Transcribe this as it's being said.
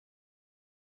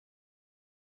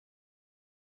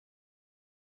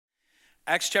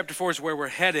Acts chapter 4 is where we're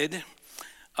headed,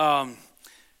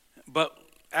 but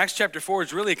Acts chapter 4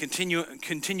 is really a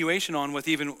continuation on with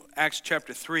even Acts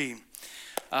chapter 3.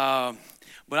 But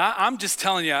I'm just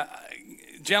telling you,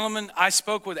 gentlemen, I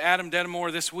spoke with Adam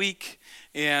Denimore this week,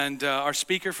 and our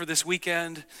speaker for this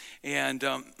weekend, and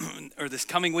or this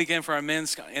coming weekend for our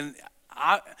men's, and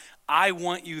I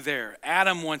want you there.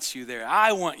 Adam wants you there.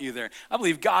 I want you there. I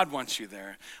believe God wants you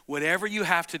there. Whatever you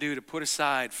have to do to put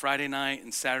aside Friday night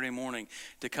and Saturday morning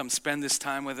to come spend this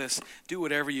time with us, do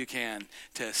whatever you can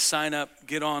to sign up,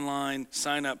 get online,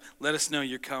 sign up, let us know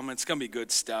you're coming. It's going to be good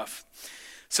stuff.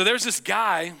 So there's this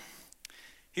guy,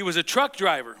 he was a truck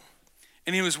driver,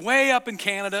 and he was way up in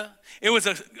Canada. It was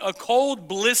a cold,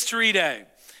 blistery day.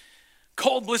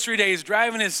 Cold, blistery day. He's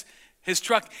driving his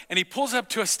truck, and he pulls up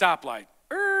to a stoplight.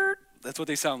 That's what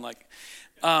they sound like.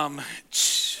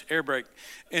 Air brake.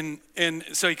 And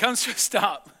so he comes to a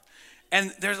stop,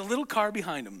 and there's a little car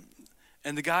behind him.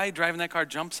 And the guy driving that car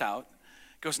jumps out,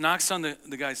 goes, knocks on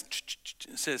the guy's,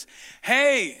 says,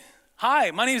 "Hey,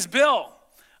 hi, my name is Bill.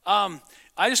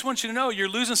 I just want you to know you're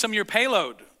losing some of your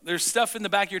payload. There's stuff in the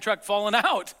back of your truck falling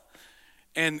out."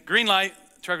 And green light,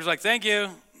 trucker's like, "Thank you."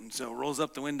 And so rolls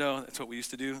up the window. That's what we used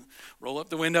to do, roll up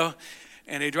the window.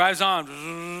 And he drives on.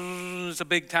 It's a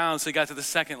big town, so he got to the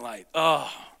second light.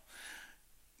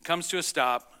 Comes to a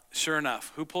stop. Sure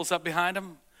enough, who pulls up behind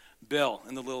him? Bill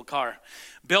in the little car.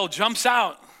 Bill jumps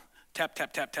out. Tap,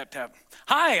 tap, tap, tap, tap.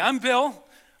 "Hi, I'm Bill.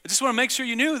 I just want to make sure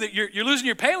you knew that you're losing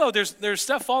your payload. There's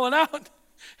stuff falling out."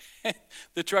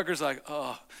 The trucker's like,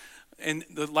 "Oh." And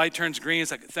the light turns green. It's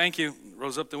like, "Thank you."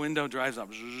 Rolls up the window, drives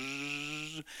up.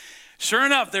 Sure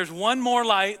enough, there's one more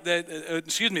light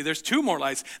there's two more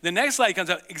lights. The next light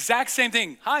comes out, exact same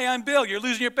thing. "Hi, I'm Bill, you're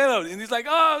losing your payload." And he's like,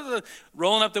 "Oh,"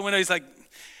 rolling up the window. He's like,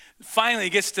 finally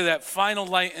he gets to that final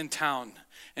light in town.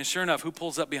 And sure enough, who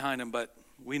pulls up behind him? But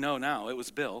we know now it was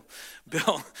Bill.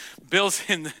 Bill's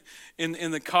in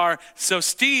the car. So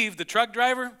Steve, the truck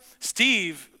driver,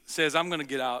 Steve says, "I'm going to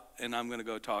get out and I'm going to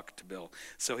go talk to Bill."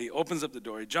 So he opens up the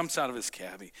door. He jumps out of his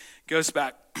cab. He goes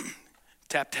back.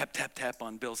 Tap, tap, tap, tap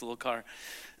on Bill's little car.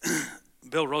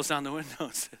 Bill rolls down the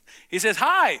window. He says,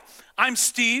 "Hi, I'm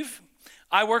Steve.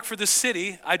 I work for the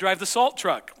city. I drive the salt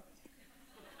truck."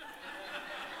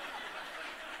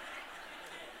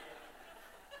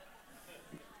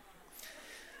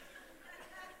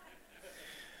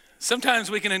 Sometimes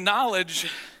we can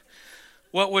acknowledge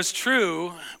what was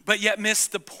true, but yet miss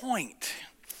the point.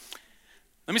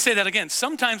 Let me say that again.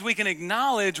 Sometimes we can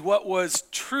acknowledge what was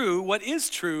true, what is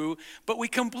true, but we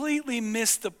completely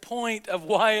miss the point of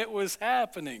why it was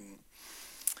happening.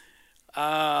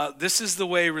 This is the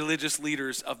way religious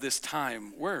leaders of this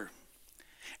time were.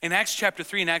 In Acts chapter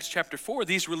 3 and Acts chapter 4,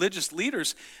 these religious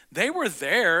leaders, they were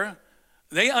there.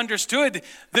 They understood.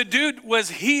 The dude was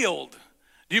healed.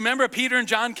 Do you remember Peter and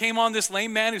John came on this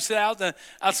lame man who sat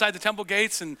outside the temple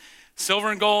gates and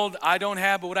 "Silver and gold I don't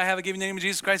have, but what I have I give you in the name of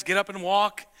Jesus Christ. Get up and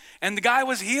walk." And the guy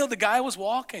was healed. The guy was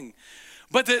walking.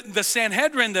 But the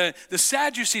Sanhedrin, the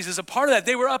Sadducees, is a part of that.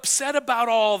 They were upset about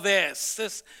all this.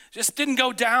 This just didn't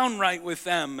go down right with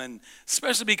them, and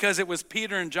especially because it was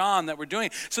Peter and John that were doing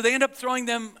it. So they end up throwing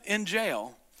them in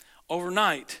jail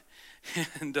overnight.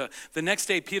 And the next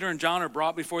day, Peter and John are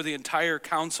brought before the entire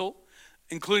council,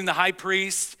 including the high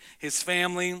priest, his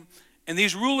family. And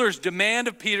these rulers demand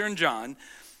of Peter and John,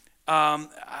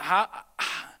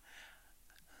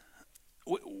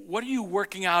 what are you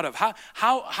working out of? How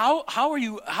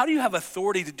do you have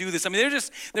authority to do this? I mean,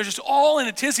 they're just all in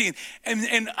a tizzy.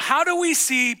 And how do we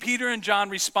see Peter and John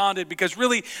responded? Because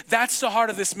really, that's the heart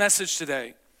of this message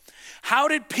today. How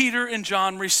did Peter and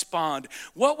John respond?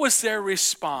 What was their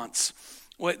response?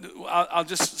 I'll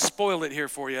just spoil it here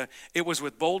for you. It was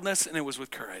with boldness and it was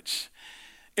with courage.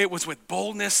 It was with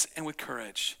boldness and with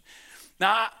courage.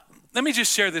 Now, let me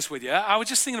just share this with you. I was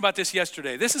just thinking about this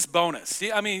yesterday. This is bonus.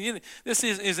 I mean, this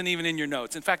isn't even in your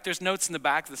notes. In fact, there's notes in the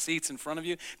back of the seats in front of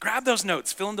you. Grab those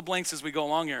notes. Fill in the blanks as we go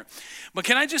along here. But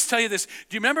can I just tell you this?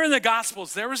 Do you remember in the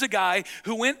Gospels, there was a guy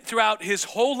who went throughout his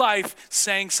whole life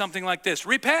saying something like this: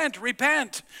 "Repent,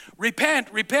 repent,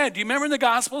 repent, repent." Do you remember in the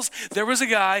Gospels? There was a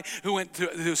guy who went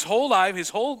through his whole life, his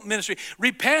whole ministry,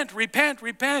 "Repent, repent,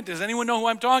 repent." Does anyone know who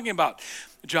I'm talking about?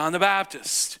 John the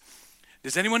Baptist.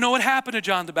 Does anyone know what happened to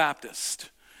John the Baptist?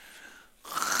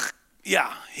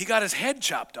 Yeah, he got his head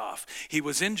chopped off. He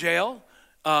was in jail.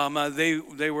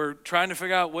 They were trying to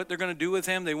figure out what they're going to do with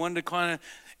him. They wanted to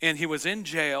and he was in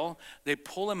jail. They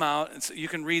pull him out. And so you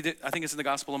can read it. I think it's in the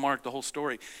Gospel of Mark, the whole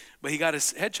story. But he got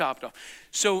his head chopped off.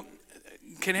 So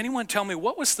can anyone tell me,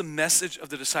 what was the message of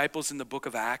the disciples in the book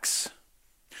of Acts?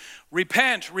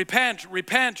 Repent, repent,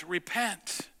 repent,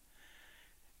 repent.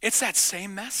 It's that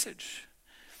same message.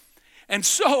 And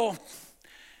so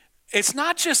it's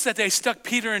not just that they stuck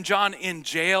Peter and John in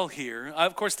jail here.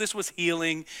 Of course, this was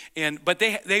healing, but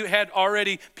Peter had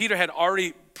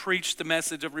already preached the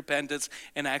message of repentance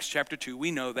in Acts chapter 2.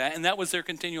 We know that, and that was their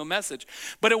continual message.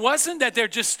 But it wasn't that they're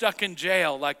just stuck in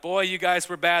jail, like, boy, you guys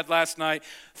were bad last night,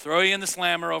 throw you in the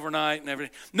slammer overnight and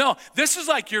everything. No, this is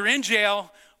like you're in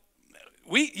jail.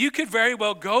 You could very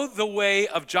well go the way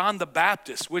of John the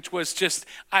Baptist, which was just,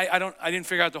 I didn't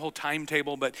figure out the whole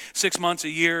timetable, but 6 months, a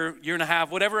year and a half,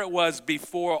 whatever it was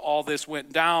before all this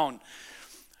went down.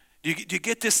 Do you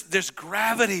get this? There's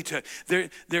gravity to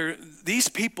these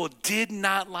people did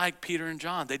not like Peter and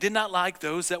John. They did not like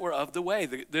those that were of the way,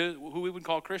 who we would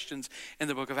call Christians in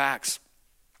the book of Acts.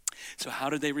 So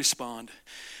how did they respond?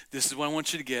 This is what I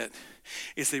want you to get,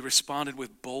 is they responded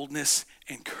with boldness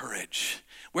and courage.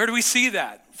 Where do we see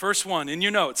that? First one, in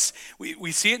your notes.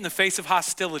 We see it in the face of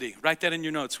hostility. Write that in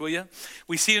your notes, will you?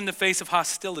 We see it in the face of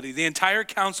hostility. The entire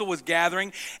council was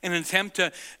gathering in an attempt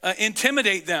to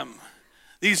intimidate them.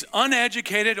 These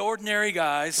uneducated, ordinary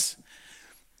guys,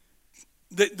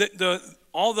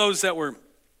 all those that were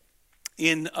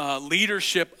in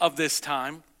leadership of this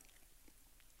time,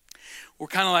 were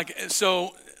kind of like,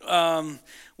 so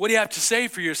what do you have to say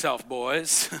for yourself,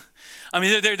 boys? I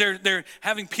mean, they're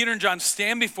having Peter and John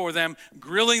stand before them,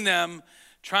 grilling them,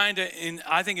 trying to,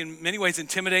 I think in many ways,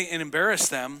 intimidate and embarrass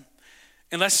them.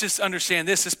 And let's just understand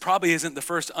this probably isn't the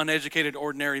first uneducated,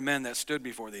 ordinary men that stood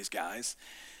before these guys.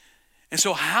 And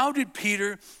so how did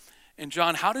Peter and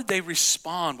John, how did they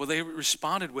respond? Well, they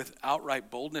responded with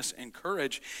outright boldness and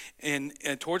courage and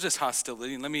towards this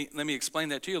hostility. And let me explain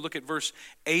that to you. Look at verse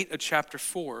 8 of chapter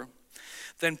 4.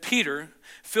 Then Peter,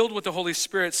 filled with the Holy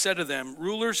Spirit, said to them,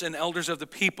 rulers and elders of the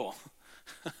people.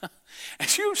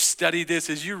 As you study this,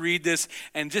 as you read this,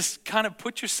 and just kind of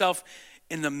put yourself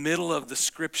in the middle of the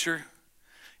scripture,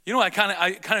 you know, I kind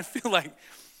of feel like,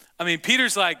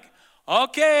 Peter's like,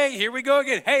 okay, here we go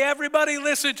again. Hey, everybody,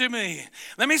 listen to me.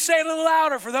 Let me say it a little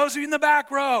louder for those of you in the back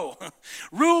row.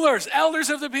 Rulers, elders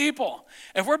of the people.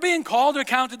 If we're being called to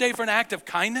account today for an act of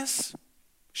kindness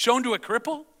shown to a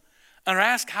cripple and are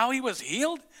asked how he was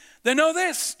healed, then know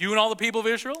this, you and all the people of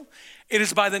Israel, it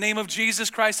is by the name of Jesus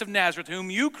Christ of Nazareth, whom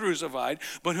you crucified,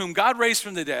 but whom God raised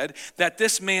from the dead, that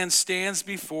this man stands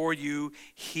before you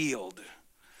healed.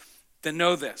 Then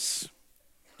know this,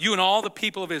 you and all the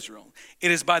people of Israel, it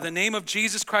is by the name of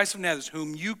Jesus Christ of Nazareth,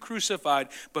 whom you crucified,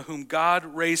 but whom God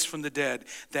raised from the dead,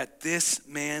 that this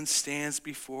man stands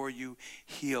before you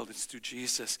healed. It's through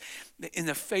Jesus. In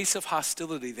the face of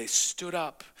hostility, they stood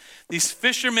up. These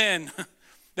fishermen,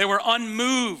 they were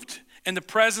unmoved in the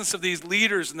presence of these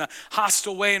leaders and the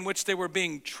hostile way in which they were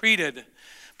being treated.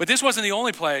 But this wasn't the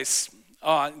only place.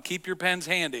 Keep your pens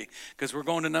handy, because we're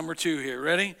going to number 2 here.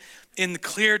 Ready? In the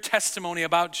clear testimony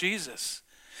about Jesus.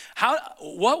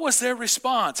 What was their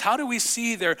response? How do we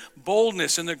see their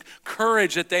boldness and the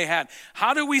courage that they had?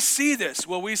 How do we see this?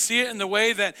 Well, we see it in the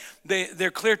way that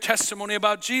their clear testimony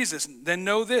about Jesus. Then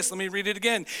know this. Let me read it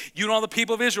again. You and all the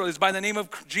people of Israel, is by the name of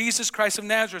Jesus Christ of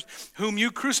Nazareth, whom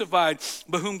you crucified,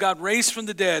 but whom God raised from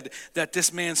the dead, that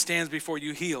this man stands before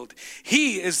you healed.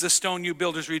 He is the stone you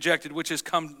builders rejected, which has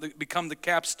become the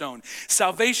capstone.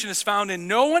 Salvation is found in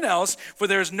no one else, for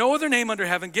there is no other name under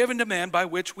heaven given to man by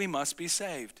which we must be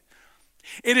saved.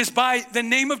 It is by the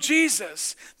name of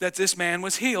Jesus that this man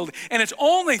was healed. And it's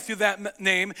only through that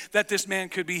name that this man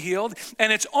could be healed.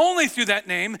 And it's only through that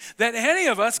name that any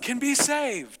of us can be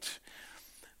saved.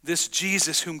 This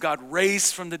Jesus whom God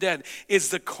raised from the dead is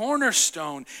the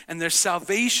cornerstone, and there's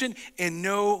salvation in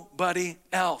nobody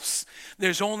else.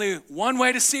 There's only one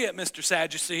way to see it, Mr.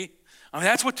 Sadducee.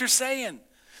 That's what they're saying.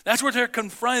 That's what they're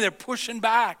confronting. They're pushing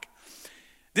back.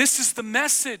 This is the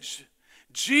message.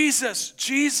 Jesus,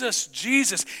 Jesus,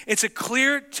 Jesus. It's a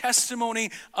clear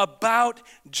testimony about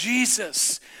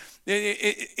Jesus.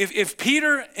 If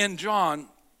Peter and John,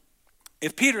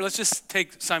 let's just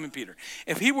take Simon Peter.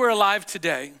 If he were alive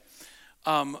today,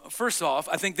 first off,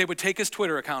 I think they would take his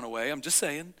Twitter account away. I'm just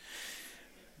saying.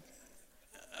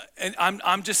 And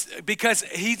I'm just, because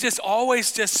he's just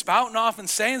always just spouting off and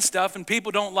saying stuff, and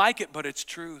people don't like it, but it's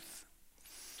truth.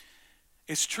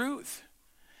 It's truth.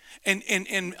 And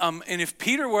if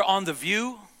Peter were on The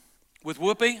View with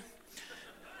Whoopi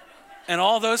and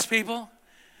all those people,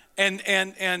 and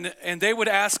they would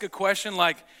ask a question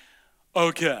like,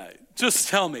 okay, just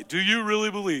tell me, do you really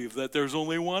believe that there's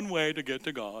only one way to get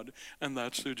to God, and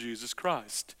that's through Jesus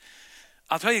Christ?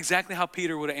 I'll tell you exactly how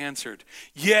Peter would have answered.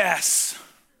 Yes.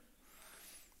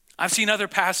 I've seen other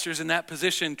pastors in that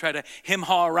position try to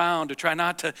hem-haw around to try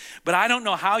not to, but I don't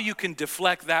know how you can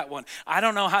deflect that one. I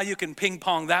don't know how you can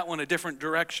ping-pong that one a different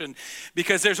direction,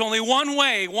 because there's only one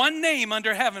way, one name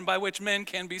under heaven by which men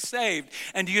can be saved.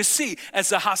 And do you see, as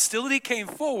the hostility came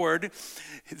forward,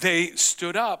 they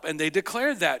stood up and they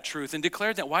declared that truth and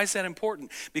declared that. Why is that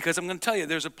important? Because I'm going to tell you,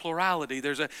 there's a plurality.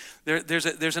 There's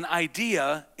an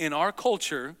idea in our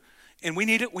culture, and we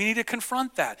need to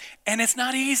confront that. And it's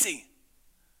not easy.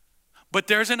 But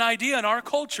there's an idea in our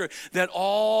culture that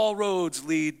all roads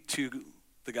lead to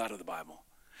the God of the Bible.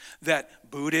 That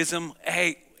Buddhism,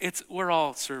 hey, we're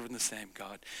all serving the same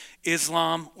God.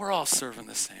 Islam, we're all serving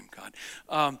the same God.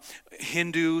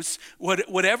 Hindus,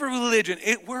 whatever religion,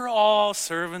 we're all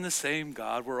serving the same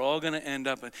God. We're all going to end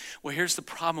up. Well, here's the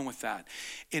problem with that.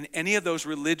 In any of those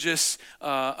religious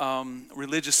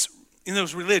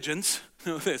those religions,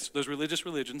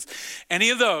 any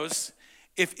of those.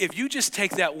 If you just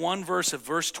take that one verse of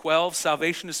verse 12,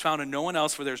 salvation is found in no one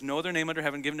else, for there's no other name under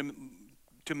heaven given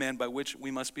to men by which we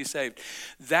must be saved.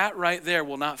 That right there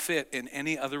will not fit in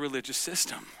any other religious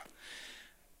system.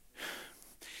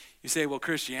 You say, well,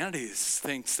 Christianity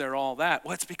thinks they're all that.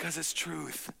 Well, it's because it's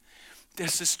truth.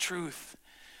 This is truth.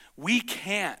 We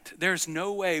can't. There's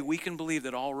no way we can believe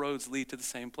that all roads lead to the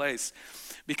same place,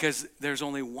 because there's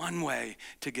only one way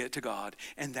to get to God,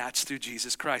 and that's through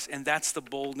Jesus Christ. And that's the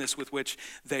boldness with which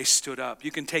they stood up.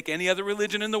 You can take any other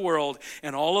religion in the world,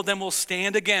 and all of them will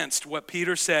stand against what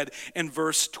Peter said in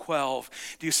verse 12.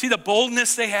 Do you see the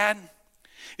boldness they had? Do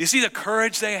you see the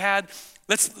courage they had?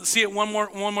 Let's see it one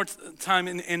more time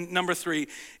in number 3.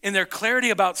 In their clarity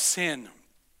about sin.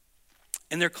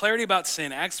 In their clarity about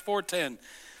sin, Acts 4:10.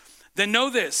 Then know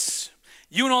this,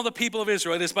 you and all the people of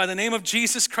Israel, it is by the name of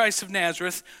Jesus Christ of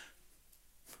Nazareth,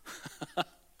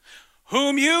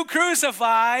 whom you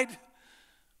crucified,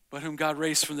 but whom God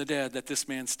raised from the dead, that this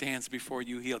man stands before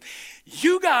you healed.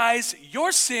 You guys,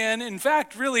 your sin, in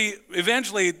fact, really,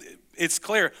 eventually, it's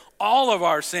clear, all of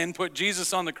our sin put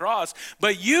Jesus on the cross,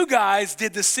 but you guys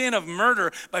did the sin of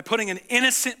murder by putting an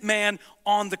innocent man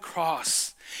on the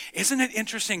cross. Isn't it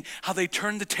interesting how they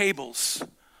turned the tables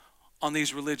on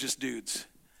these religious dudes?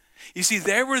 You see,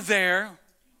 they were there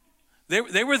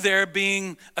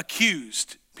being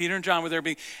accused. Peter and John were there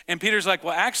and Peter's like,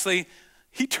 well, actually,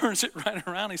 he turns it right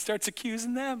around. He starts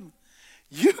accusing them.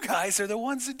 You guys are the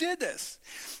ones that did this.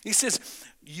 He says,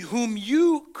 whom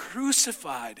you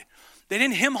crucified. They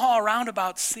didn't hem-haw around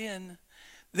about sin.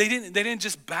 They didn't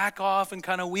just back off and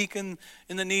kind of weaken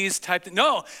in the knees type thing.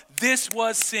 No, this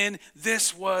was sin.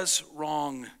 This was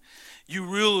wrong. You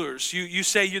rulers, you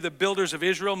say you're the builders of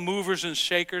Israel, movers and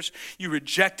shakers. You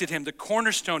rejected him, the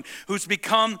cornerstone, who's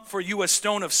become for you a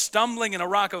stone of stumbling and a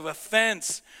rock of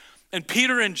offense. And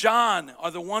Peter and John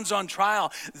are the ones on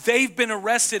trial. They've been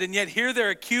arrested, and yet here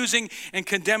they're accusing and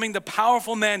condemning the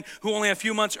powerful men who only a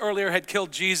few months earlier had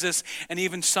killed Jesus, and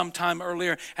even sometime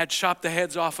earlier had chopped the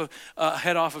head off of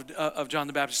John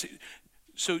the Baptist.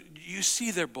 So you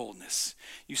see their boldness.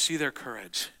 You see their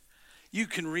courage. You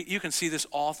can see this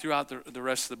all throughout the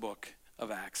rest of the book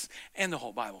of Acts, and the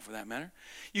whole Bible for that matter.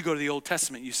 You go to the Old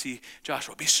Testament, you see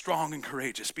Joshua, be strong and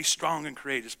courageous, be strong and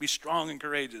courageous, be strong and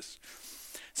courageous.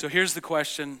 So here's the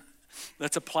question.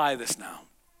 Let's apply this now.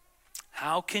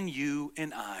 How can you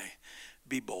and I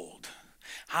be bold?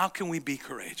 How can we be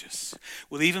courageous?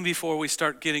 Well, even before we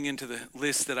start getting into the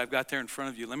list that I've got there in front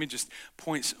of you, let me just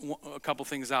point a couple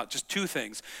things out, just 2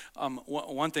 things.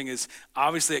 One thing is,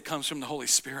 obviously it comes from the Holy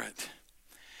Spirit.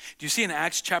 Do you see in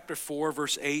Acts chapter 4,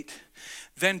 verse 8?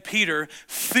 Then Peter,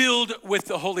 filled with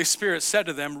the Holy Spirit, said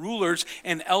to them, rulers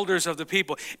and elders of the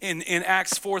people. In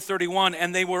Acts 4:31,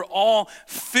 and they were all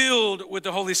filled with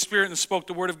the Holy Spirit and spoke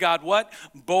the word of God, what?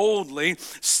 Boldly.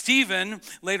 Stephen,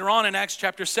 later on in Acts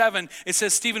chapter 7, it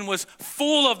says Stephen was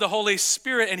full of the Holy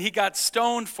Spirit and he got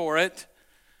stoned for it,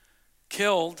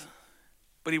 killed,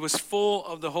 but he was full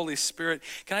of the Holy Spirit.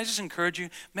 Can I just encourage you,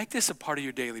 make this a part of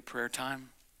your daily prayer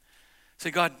time. Say,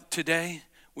 God, today,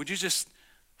 would you just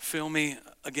fill me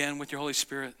again with your Holy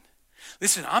Spirit?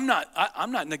 Listen, I'm not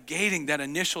negating that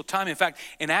initial time. In fact,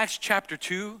 in Acts chapter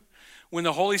 2, when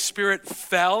the Holy Spirit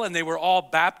fell and they were all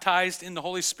baptized in the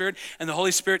Holy Spirit and the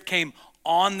Holy Spirit came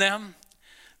on them,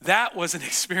 that was an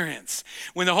experience.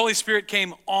 When the Holy Spirit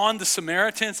came on the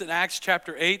Samaritans in Acts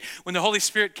chapter 8, when the Holy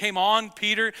Spirit came on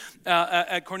Peter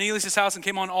at Cornelius' house and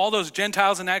came on all those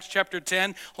Gentiles in Acts chapter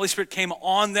 10, Holy Spirit came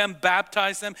on them,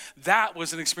 baptized them. That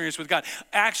was an experience with God.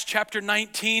 Acts chapter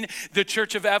 19, the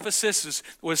church of Ephesus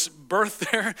was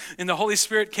birthed there and the Holy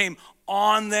Spirit came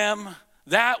on them.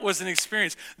 That was an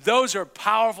experience. Those are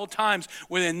powerful times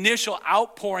with initial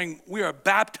outpouring. We are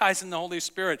baptized in the Holy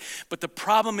Spirit. But the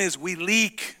problem is we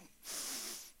leak.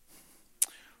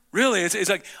 Really, it's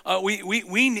like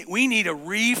we need a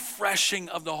refreshing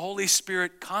of the Holy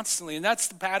Spirit constantly. And that's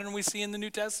the pattern we see in the New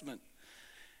Testament.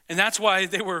 And that's why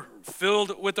they were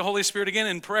filled with the Holy Spirit again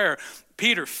in prayer.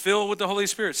 Peter, filled with the Holy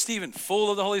Spirit. Stephen,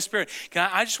 full of the Holy Spirit.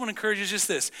 I just want to encourage you just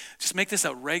this. Just make this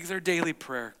a regular daily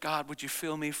prayer. God, would you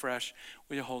fill me fresh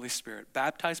with your Holy Spirit?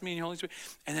 Baptize me in your Holy Spirit.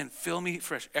 And then fill me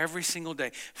fresh every single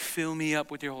day. Fill me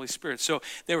up with your Holy Spirit. So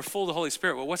they were full of the Holy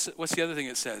Spirit. Well, what's the other thing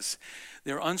it says?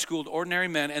 They were unschooled, ordinary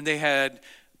men, and they had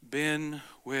been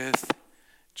with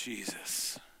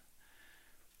Jesus.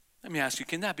 Let me ask you,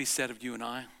 can that be said of you and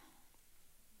I?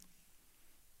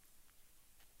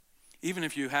 Even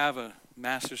if you have a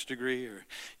master's degree or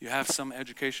you have some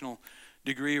educational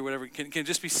degree or whatever, can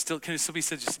it still be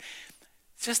said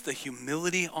just the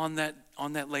humility on that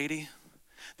lady,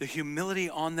 the humility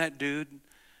on that dude,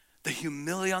 the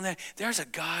humility on that. There's a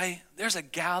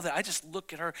gal that I just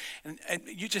look at her and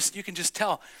you can just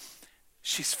tell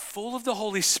she's full of the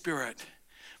Holy Spirit,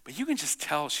 but you can just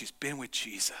tell she's been with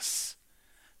Jesus.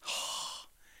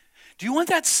 Do you want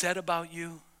that said about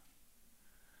you?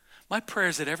 My prayer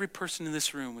is that every person in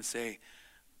this room would say,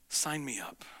 sign me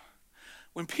up.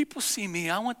 When people see me,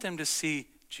 I want them to see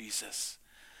Jesus.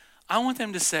 I want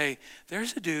them to say,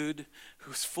 there's a dude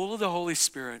who's full of the Holy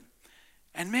Spirit.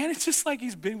 And man, it's just like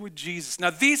he's been with Jesus. Now,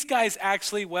 these guys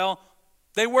actually,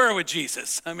 they were with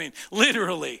Jesus. I mean,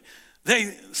 literally.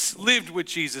 They lived with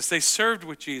Jesus. They served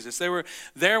with Jesus. They were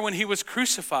there when he was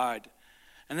crucified.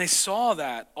 And they saw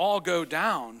that all go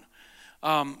down.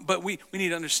 But we need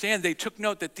to understand, they took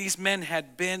note that these men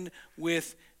had been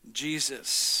with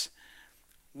Jesus.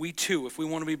 We too, if we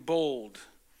want to be bold,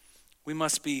 we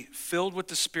must be filled with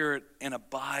the Spirit and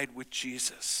abide with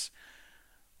Jesus.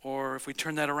 Or if we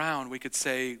turn that around, we could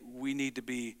say we need to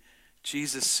be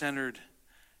Jesus-centered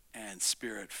and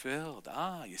Spirit-filled.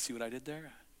 You see what I did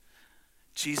there?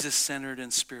 Jesus-centered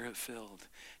and Spirit-filled.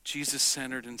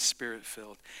 Jesus-centered and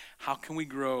Spirit-filled. How can we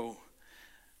grow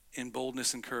in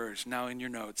boldness and courage? Now in your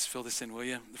notes, fill this in, will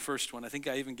you? The first one, I think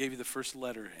I even gave you the first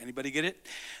letter. Anybody get it?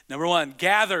 Number one,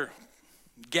 gather.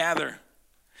 Gather.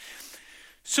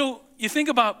 So you think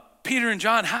about Peter and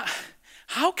John,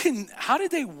 how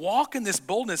did they walk in this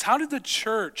boldness? How did the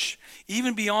church,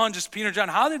 even beyond just Peter and John,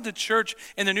 how did the church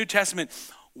in the New Testament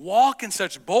walk in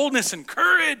such boldness and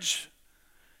courage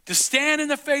to stand in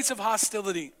the face of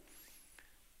hostility?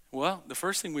 Well, the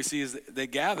first thing we see is they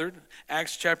gathered.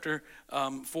 Acts chapter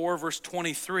 4, verse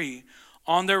 23.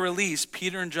 On their release,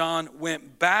 Peter and John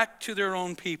went back to their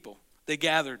own people. They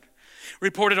gathered,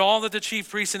 reported all that the chief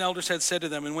priests and elders had said to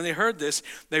them. And when they heard this,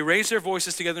 they raised their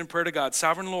voices together in prayer to God.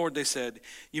 Sovereign Lord, they said,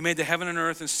 you made the heaven and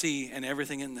earth and sea and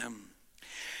everything in them.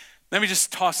 Let me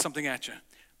just toss something at you.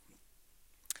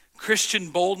 Christian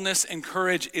boldness and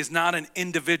courage is not an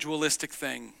individualistic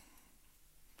thing.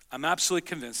 I'm absolutely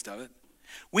convinced of it.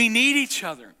 We need each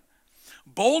other.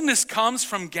 Boldness comes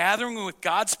from gathering with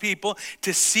God's people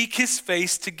to seek his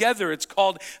face together. It's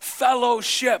called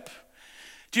fellowship.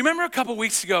 Do you remember a couple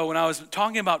weeks ago when I was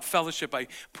talking about fellowship, I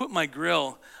put my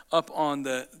grill up on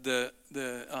the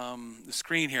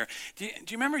screen here. Do you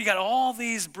remember you got all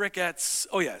these briquettes?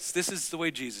 Oh yes, this is the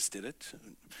way Jesus did it.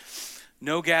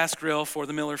 No gas grill for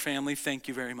the Miller family, thank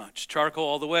you very much. Charcoal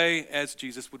all the way as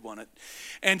Jesus would want it.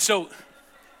 And so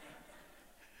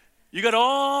you got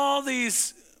all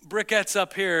these briquettes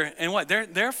up here, and what?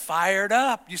 They're fired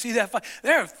up. You see that?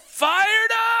 They're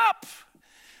fired up.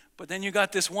 But then you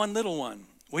got this one little one.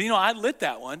 Well, I lit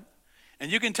that one, and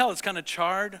you can tell it's kind of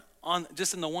charred on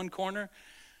just in the one corner.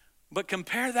 But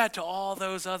compare that to all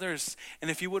those others, and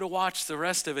if you would have watched the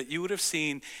rest of it, you would have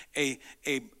seen a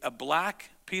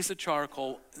black piece of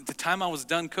charcoal. At the time I was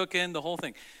done cooking, the whole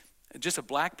thing, just a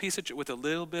black piece of with a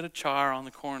little bit of char on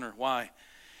the corner. Why?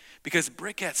 Because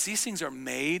briquettes, these things are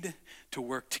made to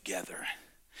work together.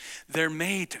 They're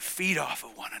made to feed off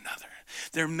of one another.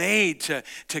 They're made to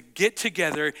get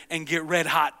together and get red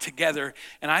hot together.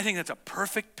 And I think that's a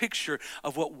perfect picture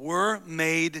of what we're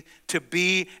made to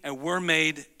be and we're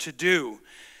made to do.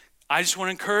 I just want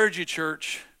to encourage you,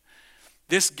 church.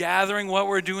 This gathering, what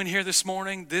we're doing here this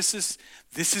morning, this is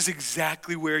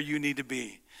exactly where you need to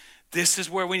be. This is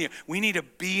where we need to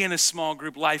be in a small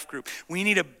group, life group. We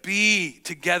need to be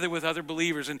together with other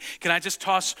believers. And can I just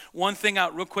toss one thing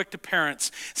out real quick to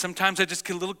parents? Sometimes I just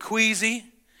get a little queasy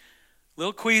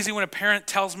when a parent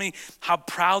tells me how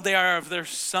proud they are of their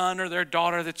son or their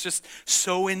daughter that's just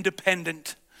so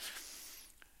independent.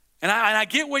 And I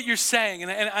get what you're saying,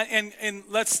 and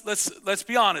let's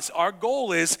be honest. Our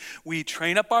goal is we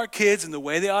train up our kids in the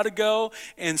way they ought to go,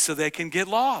 and so they can get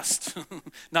lost,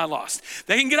 not lost.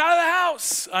 They can get out of the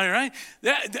house. All right,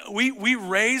 we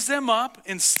raise them up,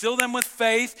 instill them with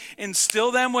faith,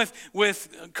 instill them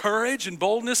with courage and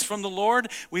boldness from the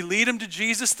Lord. We lead them to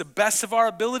Jesus the best of our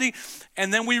ability,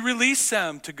 and then we release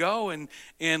them to go and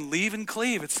leave and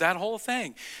cleave. It's that whole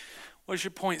thing. What's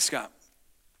your point, Scott?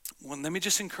 Well, let me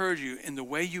just encourage you in the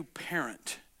way you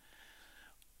parent.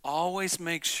 Always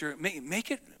make sure,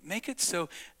 make it so.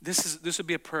 This would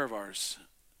be a prayer of ours,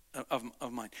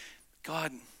 of mine.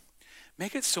 God,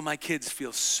 make it so my kids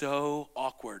feel so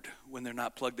awkward when they're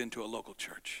not plugged into a local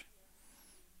church.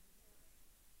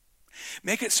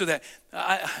 Make it so that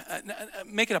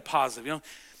make it a positive.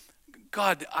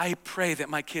 God, I pray that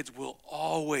my kids will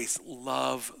always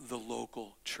love the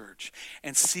local church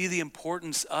and see the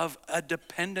importance of a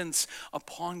dependence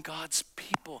upon God's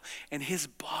people and his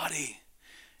body.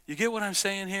 You get what I'm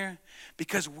saying here?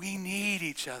 Because we need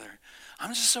each other. I'm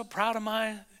just so proud of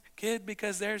my kid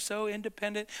because they're so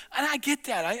independent. And I get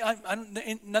that.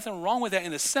 I nothing wrong with that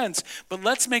in a sense. But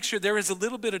let's make sure there is a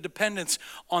little bit of dependence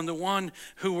on the one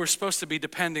who we're supposed to be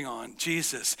depending on,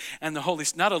 Jesus and the Holy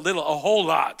Spirit. Not a little, a whole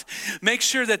lot. Make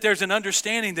sure that there's an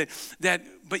understanding that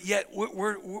but yet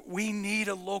we need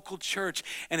a local church.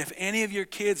 And if any of your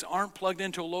kids aren't plugged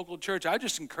into a local church, I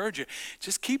just encourage you,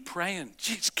 just keep praying.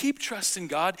 Just keep trusting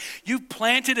God. You've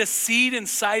planted a seed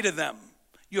inside of them.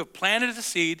 You have planted a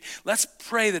seed. Let's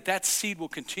pray that seed will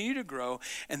continue to grow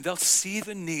and they'll see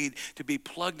the need to be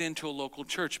plugged into a local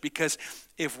church. Because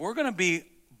if we're going to be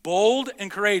bold and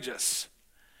courageous,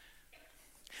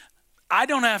 I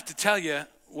don't have to tell you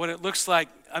what it looks like.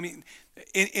 I mean,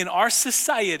 in our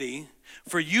society,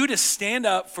 for you to stand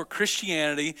up for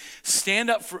Christianity,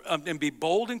 stand up for and be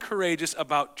bold and courageous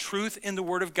about truth in the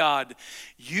Word of God,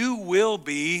 you will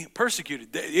be persecuted.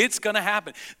 It's going to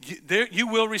happen. You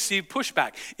will receive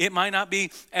pushback. It might not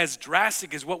be as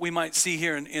drastic as what we might see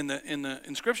here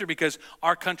in Scripture, because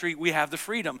our country, we have the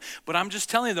freedom. But I'm just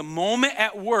telling you, the moment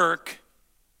at work,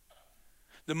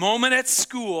 the moment at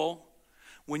school,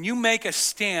 when you make a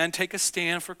stand, take a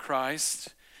stand for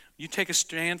Christ. You take a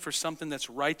stand for something that's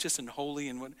righteous and holy,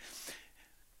 and what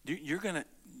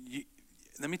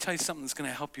let me tell you something that's going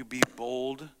to help you be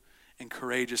bold and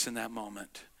courageous in that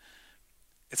moment.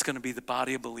 It's going to be the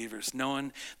body of believers,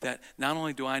 knowing that not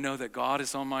only do I know that God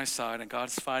is on my side and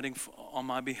God's fighting on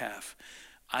my behalf,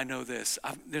 I know this.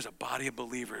 There's a body of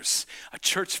believers, a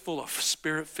church full of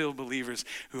spirit-filled believers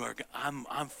who I'm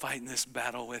fighting this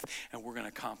battle with, and we're going to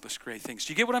accomplish great things.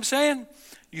 Do you get what I'm saying?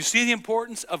 You see the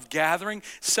importance of gathering.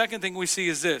 Second thing we see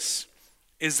is this,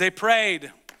 is they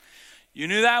prayed. You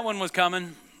knew that one was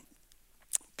coming.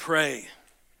 Pray.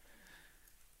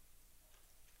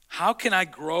 How can I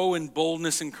grow in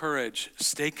boldness and courage?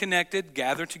 Stay connected,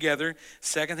 gather together.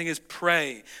 Second thing is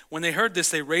pray. When they heard this,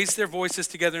 they raised their voices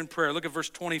together in prayer. Look at verse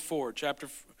 24, chapter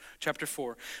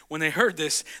 4. When they heard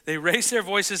this, they raised their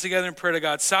voices together in prayer to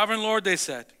God. Sovereign Lord, they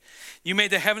said, you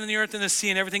made the heaven and the earth and the sea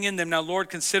and everything in them. Now, Lord,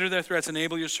 consider their threats.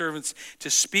 Enable your servants to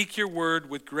speak your word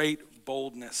with great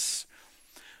boldness.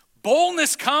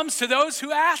 Boldness comes to those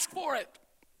who ask for it.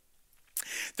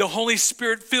 The Holy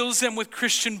Spirit fills them with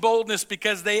Christian boldness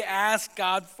because they ask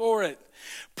God for it.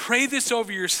 Pray this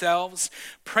over yourselves.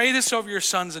 Pray this over your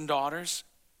sons and daughters.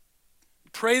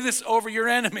 Pray this over your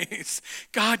enemies.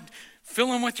 God, fill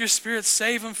them with your Spirit.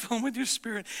 Save them. Fill them with your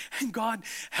Spirit. And God,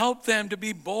 help them to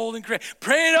be bold and courageous.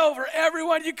 Pray it over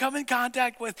everyone you come in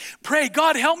contact with. Pray,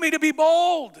 God, help me to be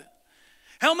bold.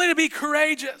 Help me to be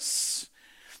courageous.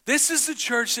 This is the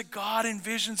church that God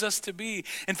envisions us to be.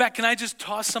 In fact, can I just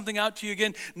toss something out to you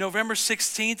again? November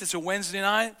 16th, it's a Wednesday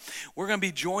night. We're going to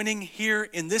be joining here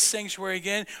in this sanctuary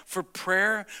again for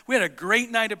prayer. We had a great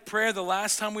night of prayer the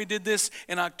last time we did this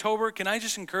in October. Can I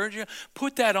just encourage you?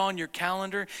 Put that on your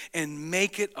calendar and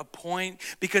make it a point.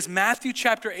 Because Matthew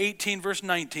chapter 18, verse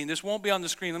 19, this won't be on the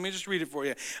screen. Let me just read it for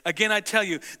you. Again, I tell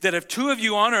you that if two of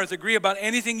you on earth agree about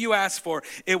anything you ask for,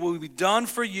 it will be done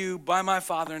for you by my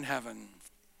Father in heaven.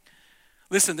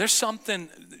 Listen, there's something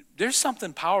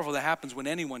powerful that happens when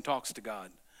anyone talks to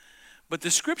God. But the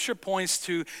scripture points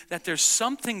to that there's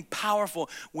something powerful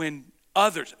when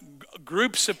others,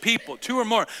 groups of people, two or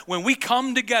more, when we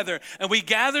come together and we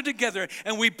gather together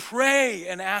and we pray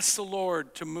and ask the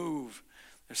Lord to move.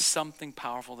 There's something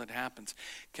powerful that happens.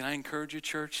 Can I encourage you,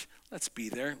 church? Let's be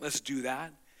there. Let's do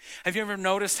that. Have you ever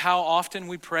noticed how often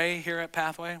we pray here at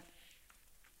Pathway?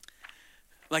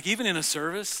 Like even in a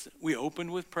service, we opened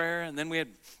with prayer and then we had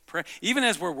prayer. Even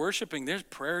as we're worshiping, there's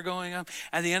prayer going on.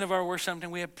 At the end of our worship,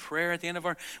 sometimes we have prayer. At the end of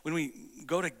when we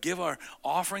go to give our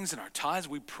offerings and our tithes,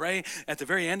 we pray. At the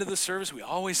very end of the service, we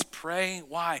always pray.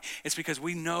 Why? It's because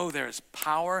we know there's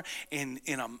power in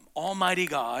an almighty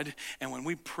God. And when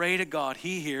we pray to God,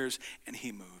 he hears and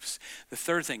he moves. The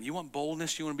third thing, you want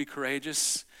boldness, you want to be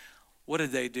courageous. What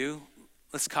did they do?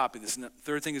 Let's copy this. And the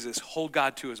third thing is this: hold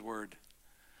God to his word.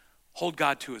 Hold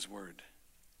God to his word.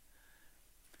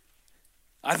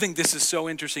 I think this is so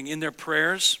interesting. In their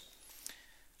prayers,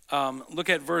 look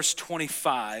at verse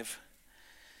 25.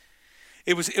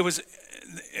 It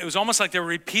was almost like they were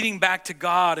repeating back to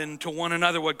God and to one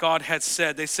another what God had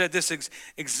said. They said, this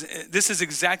is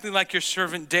exactly like your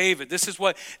servant David. This is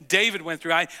what David went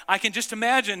through. I can just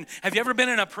imagine, have you ever been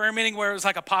in a prayer meeting where it was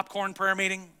like a popcorn prayer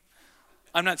meeting?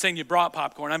 I'm not saying you brought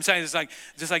popcorn. I'm saying it's like,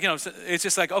 it's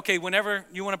just like, okay, whenever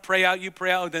you want to pray out, you pray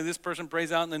out. Then this person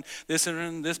prays out, and then this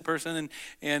and this person,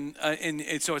 and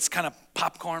so it's kind of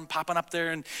popcorn popping up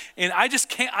there, and I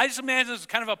just imagine it's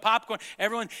kind of a popcorn.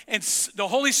 Everyone, and the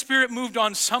Holy Spirit moved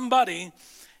on somebody.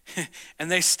 And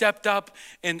they stepped up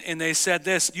and they said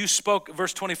this. You spoke,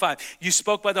 verse 25, you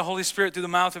spoke by the Holy Spirit through the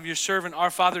mouth of your servant,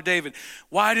 our father David.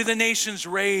 Why do the nations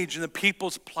rage and the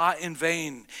peoples plot in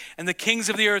vain? And the kings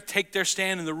of the earth take their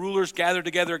stand and the rulers gather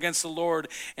together against the Lord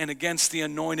and against the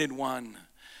anointed one.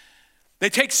 They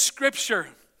take scripture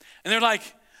and they're like,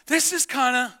 this is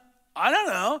kind of, I don't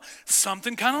know,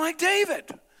 something kind of like David.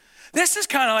 This is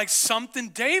kind of like something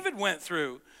David went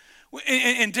through.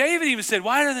 And David even said,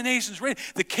 why are the nations raging?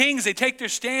 The kings, they take their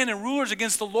stand, and rulers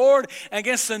against the Lord and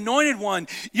against the anointed one.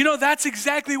 You know, that's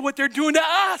exactly what they're doing to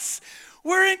us.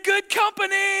 We're in good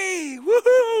company.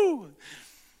 Woohoo!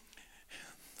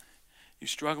 You're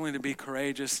struggling to be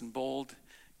courageous and bold.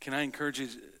 Can I encourage you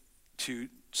to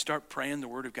start praying the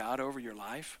word of God over your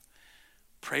life?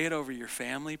 Pray it over your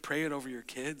family. Pray it over your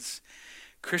kids.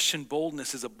 Christian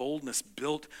boldness is a boldness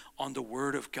built on the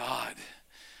word of God.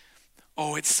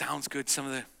 Oh, it sounds good.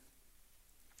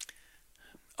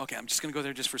 Okay, I'm just going to go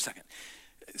there just for a second.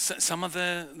 Some of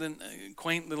the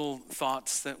quaint little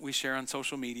thoughts that we share on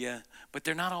social media, but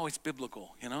they're not always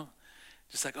biblical, you know?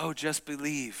 Just like, oh, just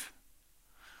believe.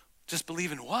 Just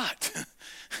believe in what?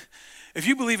 If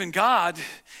you believe in God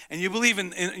and you believe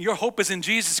in your hope is in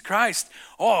Jesus Christ,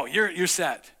 oh, you're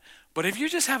set. But if you're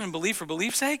just having belief for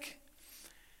belief's sake,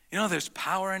 you know, there's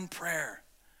power in prayer.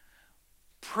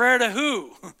 Prayer to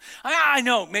who? I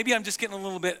know, maybe I'm just getting a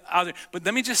little bit out there, but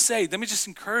let me just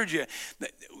encourage you.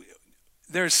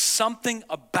 There's something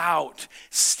about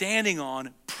standing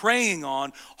on, praying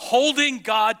on, holding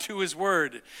God to his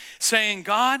word, saying,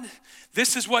 God,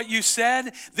 this is what you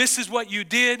said, this is what you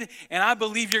did, and I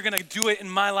believe you're going to do it in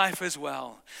my life as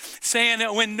well. Saying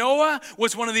that when Noah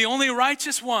was one of the only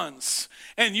righteous ones,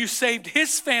 and you saved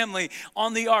his family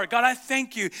on the ark. God, I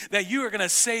thank you that you are going to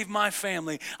save my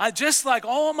family. Just like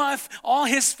all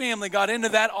his family got into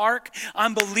that ark,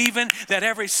 I'm believing that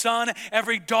every son,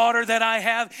 every daughter that I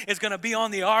have is going to be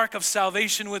on the ark of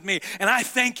salvation with me. And I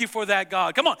thank you for that,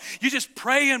 God. Come on, you just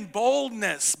pray in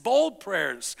boldness, bold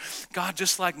prayers. God,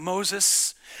 just like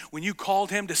Moses, when you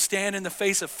called him to stand in the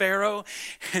face of Pharaoh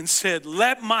and said,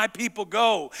 let my people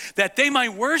go, that they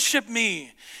might worship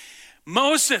me.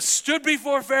 Moses stood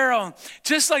before Pharaoh,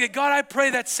 just like it. God, I pray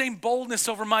that same boldness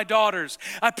over my daughters.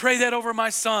 I pray that over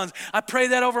my sons. I pray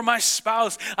that over my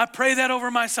spouse. I pray that over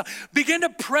my son. Begin to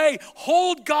pray.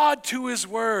 Hold God to his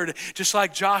word, just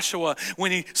like Joshua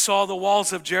when he saw the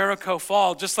walls of Jericho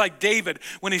fall, just like David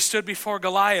when he stood before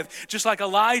Goliath, just like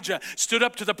Elijah stood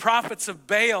up to the prophets of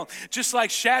Baal, just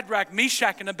like Shadrach,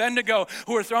 Meshach, and Abednego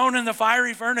who were thrown in the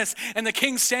fiery furnace, and the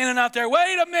king standing out there,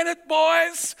 wait a minute,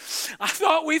 boys. I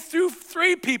thought we threw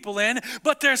 3 people in,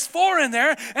 but there's 4 in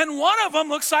there, and one of them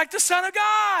looks like the Son of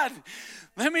God.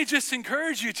 Let me just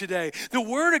encourage you today. The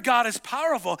Word of God is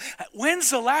powerful. When's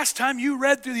the last time you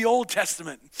read through the Old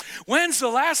Testament? When's the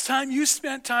last time you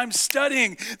spent time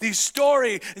studying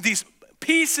these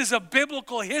pieces of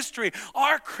biblical history,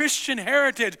 our Christian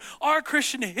heritage, our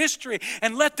Christian history,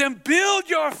 and let them build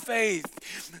your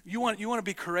faith? You want to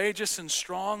be courageous and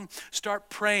strong? Start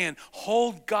praying.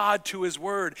 Hold God to his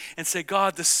word and say,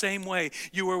 God, the same way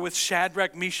you were with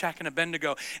Shadrach, Meshach, and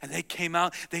Abednego, and they came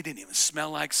out, they didn't even smell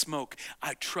like smoke.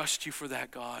 I trust you for that,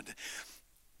 God.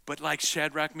 But like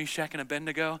Shadrach, Meshach, and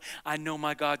Abednego, I know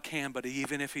my God can, but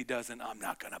even if he doesn't, I'm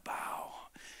not going to bow.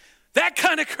 That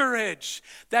kind of courage,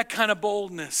 that kind of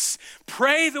boldness.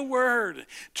 Pray the word.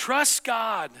 Trust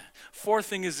God. Final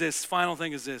thing is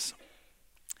this.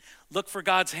 Look for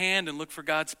God's hand and look for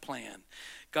God's plan.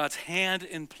 God's hand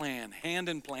and plan, hand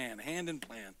and plan, hand and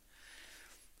plan.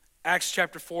 Acts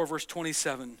chapter 4, verse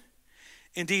 27.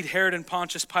 Indeed, Herod and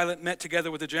Pontius Pilate met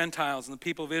together with the Gentiles and the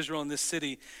people of Israel in this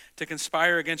city to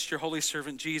conspire against your holy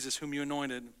servant Jesus, whom you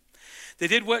anointed. They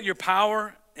did what your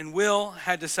power and will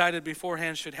had decided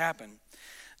beforehand should happen.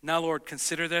 Now, Lord,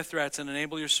 consider their threats and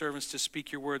enable your servants to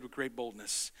speak your word with great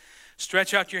boldness.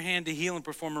 Stretch out your hand to heal and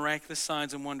perform miraculous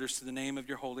signs and wonders to the name of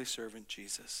your holy servant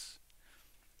Jesus.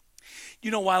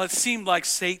 You know, while it seemed like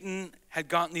Satan had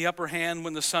gotten the upper hand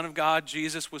when the Son of God,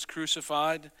 Jesus, was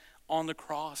crucified on the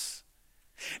cross,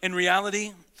 in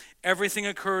reality, everything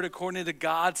occurred according to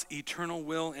God's eternal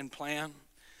will and plan.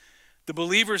 The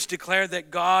believers declared that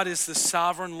God is the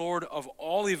sovereign Lord of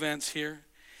all events here.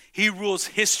 He rules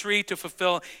history to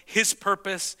fulfill his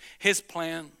purpose, his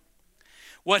plan.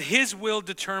 What his will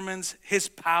determines, his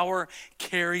power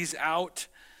carries out.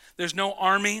 There's no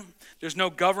army, there's no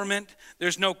government,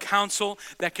 there's no council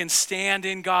that can stand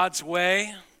in God's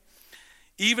way.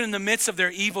 Even in the midst of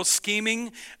their evil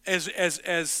scheming, as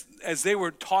they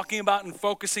were talking about and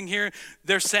focusing here,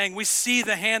 they're saying, we see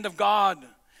the hand of God.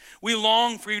 We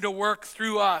long for you to work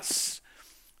through us.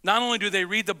 Not only do they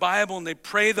read the Bible and they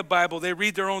pray the Bible, they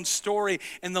read their own story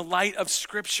in the light of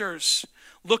scriptures,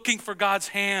 looking for God's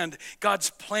hand, God's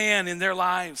plan in their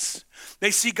lives. They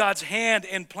see God's hand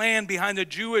and plan behind the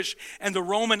Jewish and the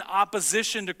Roman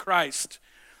opposition to Christ.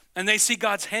 And they see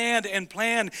God's hand and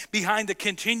plan behind the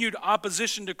continued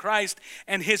opposition to Christ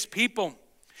and his people.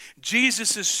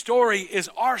 Jesus' story is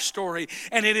our story,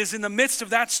 and it is in the midst of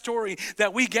that story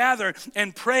that we gather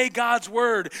and pray God's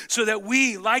word so that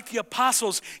we, like the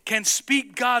apostles, can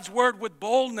speak God's word with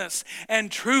boldness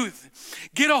and truth.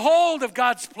 Get a hold of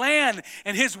God's plan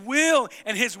and his will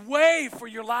and his way for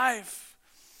your life.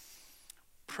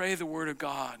 Pray the word of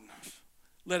God.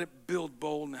 Let it build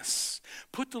boldness.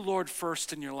 Put the Lord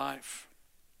first in your life.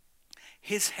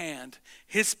 His hand,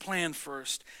 his plan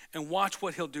first, and watch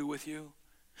what he'll do with you.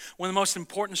 One of the most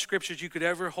important scriptures you could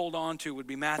ever hold on to would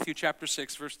be Matthew chapter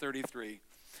 6, verse 33.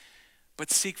 But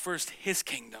seek first his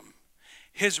kingdom,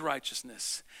 his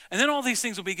righteousness, and then all these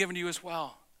things will be given to you as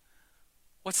well.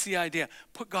 What's the idea?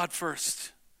 Put God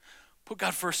first. Put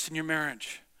God first in your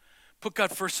marriage. Put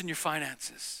God first in your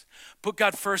finances. Put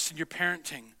God first in your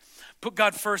parenting. Put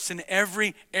God first in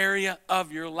every area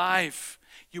of your life.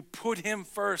 You put him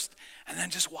first, and then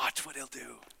just watch what he'll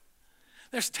do.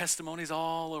 There's testimonies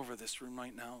all over this room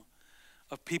right now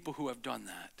of people who have done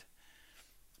that.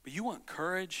 But you want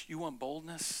courage, you want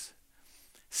boldness,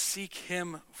 seek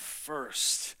him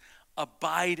first.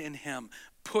 Abide in him.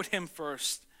 Put him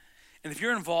first. And if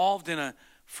you're involved in a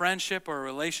friendship or a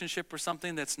relationship or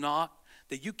something that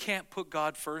you can't put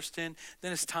God first in,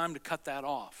 then it's time to cut that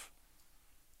off.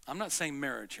 I'm not saying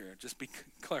marriage here, just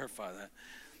clarify that.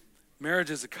 Marriage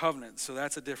is a covenant, so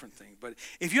that's a different thing. But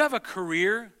if you have a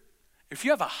career, if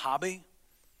you have a hobby,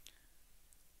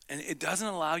 and it doesn't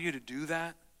allow you to do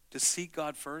that, to seek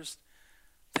God first,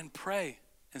 then pray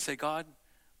and say, God,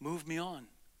 move me on.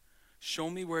 Show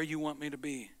me where you want me to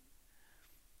be.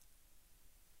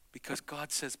 Because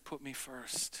God says, put me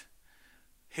first.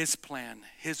 His plan,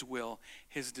 his will,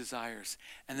 his desires,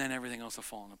 and then everything else will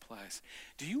fall into place.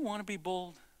 Do you want to be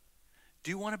bold? Do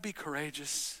you want to be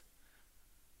courageous?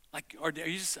 Or are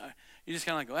you just kind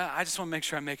of like, well, I just want to make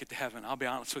sure I make it to heaven. I'll be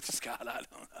honest with you, Scott.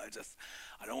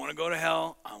 I don't want to go to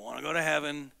hell. I want to go to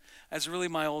heaven. That's really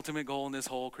my ultimate goal in this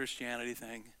whole Christianity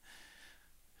thing.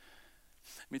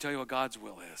 Let me tell you what God's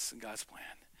will is and God's plan.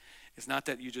 It's not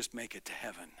that you just make it to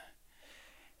heaven.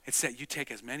 It's that you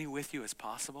take as many with you as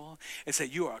possible. It's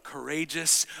that you are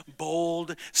courageous,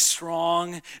 bold,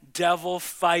 strong,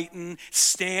 devil-fighting,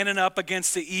 standing up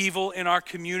against the evil in our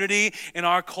community, in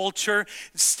our culture,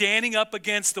 standing up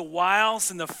against the wiles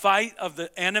and the fight of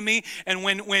the enemy. And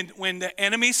when the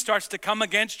enemy starts to come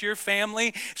against your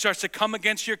family, starts to come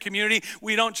against your community,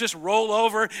 we don't just roll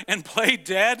over and play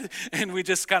dead, and we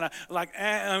just kind of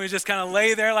we just kind of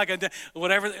lay there like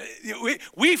whatever.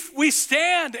 We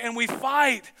stand and we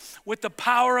fight with the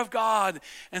power of God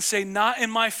and say, not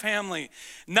in my family,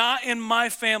 not in my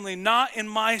family, not in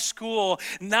my school,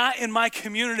 not in my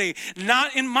community,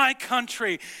 not in my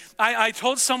country. I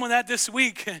told someone that this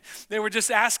week. They were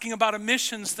just asking about a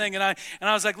missions thing, and I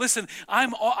was like, listen,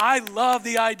 I love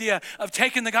the idea of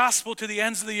taking the gospel to the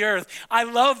ends of the earth. I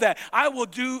love that. I will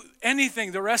do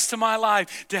anything the rest of my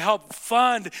life to help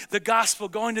fund the gospel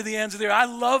going to the ends of the earth. I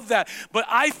love that. But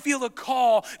I feel a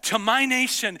call to my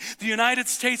nation, the United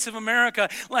States, States of America,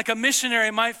 like a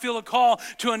missionary might feel a call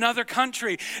to another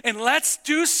country. And let's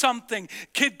do something.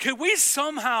 Could we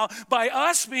somehow, by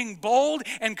us being bold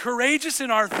and courageous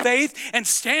in our faith and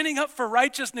standing up for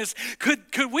righteousness,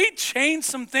 could we change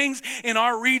some things in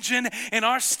our region, in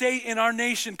our state, in our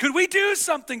nation? Could we do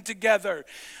something together?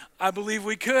 I believe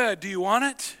we could. Do you want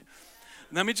it?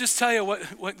 Let me just tell you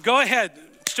what go ahead,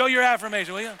 show your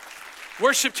affirmation, will you?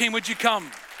 Worship team, would you come?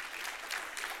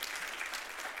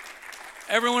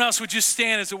 Everyone else, would you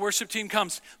stand as the worship team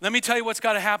comes? Let me tell you what's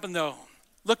got to happen though.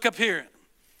 Look up here.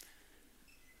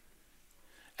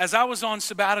 As I was on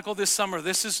sabbatical this summer,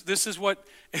 this is what,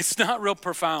 it's not real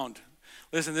profound.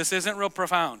 Listen, this isn't real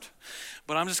profound,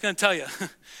 but I'm just going to tell you,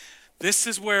 this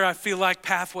is where I feel like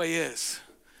Pathway is.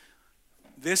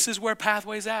 This is where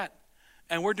Pathway's at.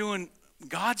 And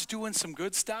God's doing some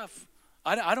good stuff.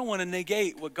 I don't want to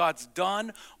negate what God's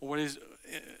done or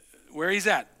where he's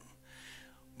at.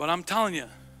 But I'm telling you,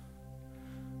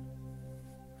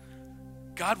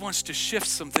 God wants to shift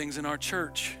some things in our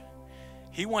church.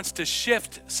 He wants to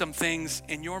shift some things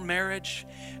in your marriage,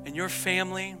 in your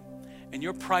family, in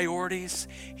your priorities.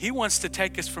 He wants to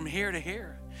take us from here to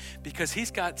here because he's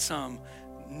got some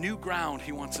new ground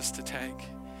he wants us to take.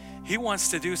 He wants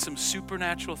to do some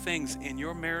supernatural things in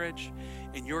your marriage,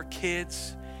 in your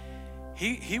kids.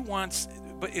 He wants,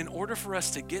 but in order for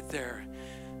us to get there,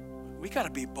 we got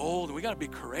to be bold, we got to be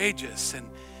courageous. And,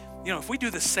 if we do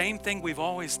the same thing we've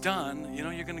always done,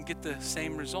 you're going to get the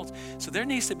same results. So there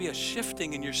needs to be a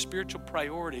shifting in your spiritual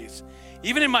priorities.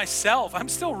 Even in myself, I'm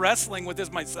still wrestling with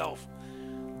this myself.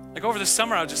 Like over the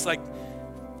summer, I was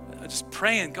just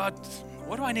praying, God,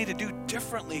 what do I need to do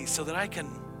differently so that I can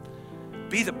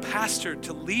be the pastor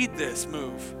to lead this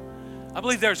move? I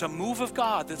believe there's a move of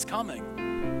God that's coming,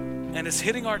 and it's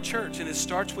hitting our church, and it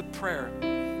starts with prayer.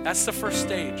 That's the first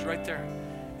stage right there,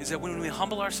 is that when we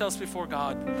humble ourselves before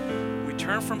God, we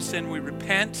turn from sin, we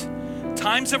repent.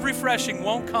 Times of refreshing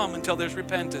won't come until there's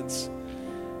repentance.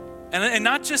 And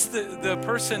not just the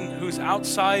person who's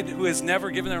outside who has never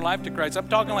given their life to Christ. I'm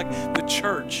talking like the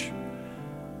church.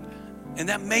 And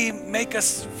that may make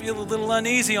us feel a little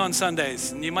uneasy on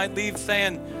Sundays. And you might leave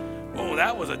saying, oh,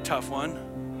 that was a tough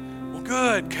one. Well,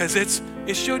 good, because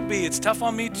it should be. It's tough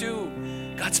on me too.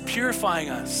 God's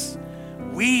purifying us.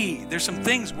 There's some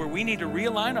things where we need to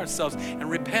realign ourselves and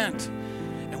repent.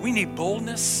 And we need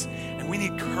boldness and we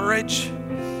need courage.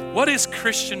 What is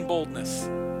Christian boldness?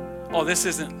 Oh, this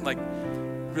isn't like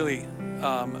really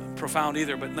profound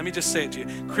either, but let me just say it to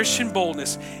you. Christian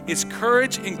boldness is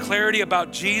courage and clarity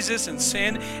about Jesus and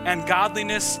sin and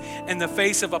godliness in the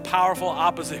face of a powerful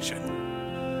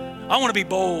opposition. I want to be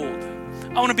bold.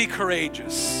 I want to be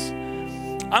courageous.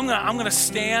 I'm gonna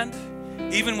stand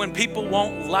even when people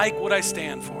won't like what I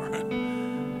stand for,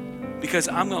 because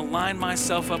I'm going to line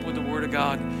myself up with the Word of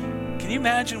God. Can you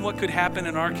imagine what could happen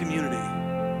in our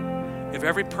community if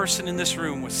every person in this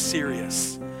room was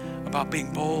serious about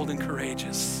being bold and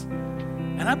courageous?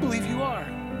 And I believe you are.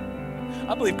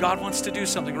 I believe God wants to do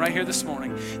something right here this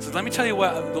morning. So let me tell you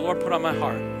what the Lord put on my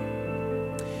heart,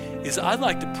 is I'd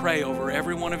like to pray over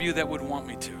every one of you that would want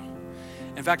me to.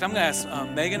 In fact, I'm going to ask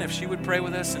Megan if she would pray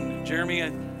with us, and Jeremy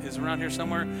is around here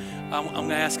somewhere. I'm going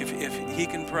to ask if he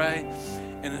can pray,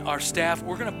 and our staff.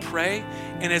 We're going to pray,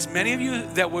 and as many of you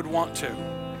that would want to,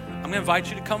 I'm going to invite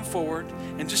you to come forward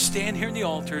and just stand here in the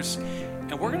altars,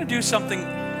 and we're going to do something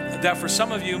that for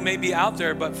some of you may be out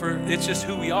there, but it's just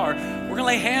who we are. We're going to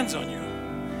lay hands on you,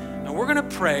 and we're going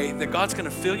to pray that God's going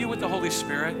to fill you with the Holy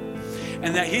Spirit,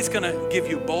 and that he's going to give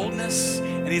you boldness,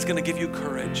 and he's going to give you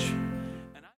courage.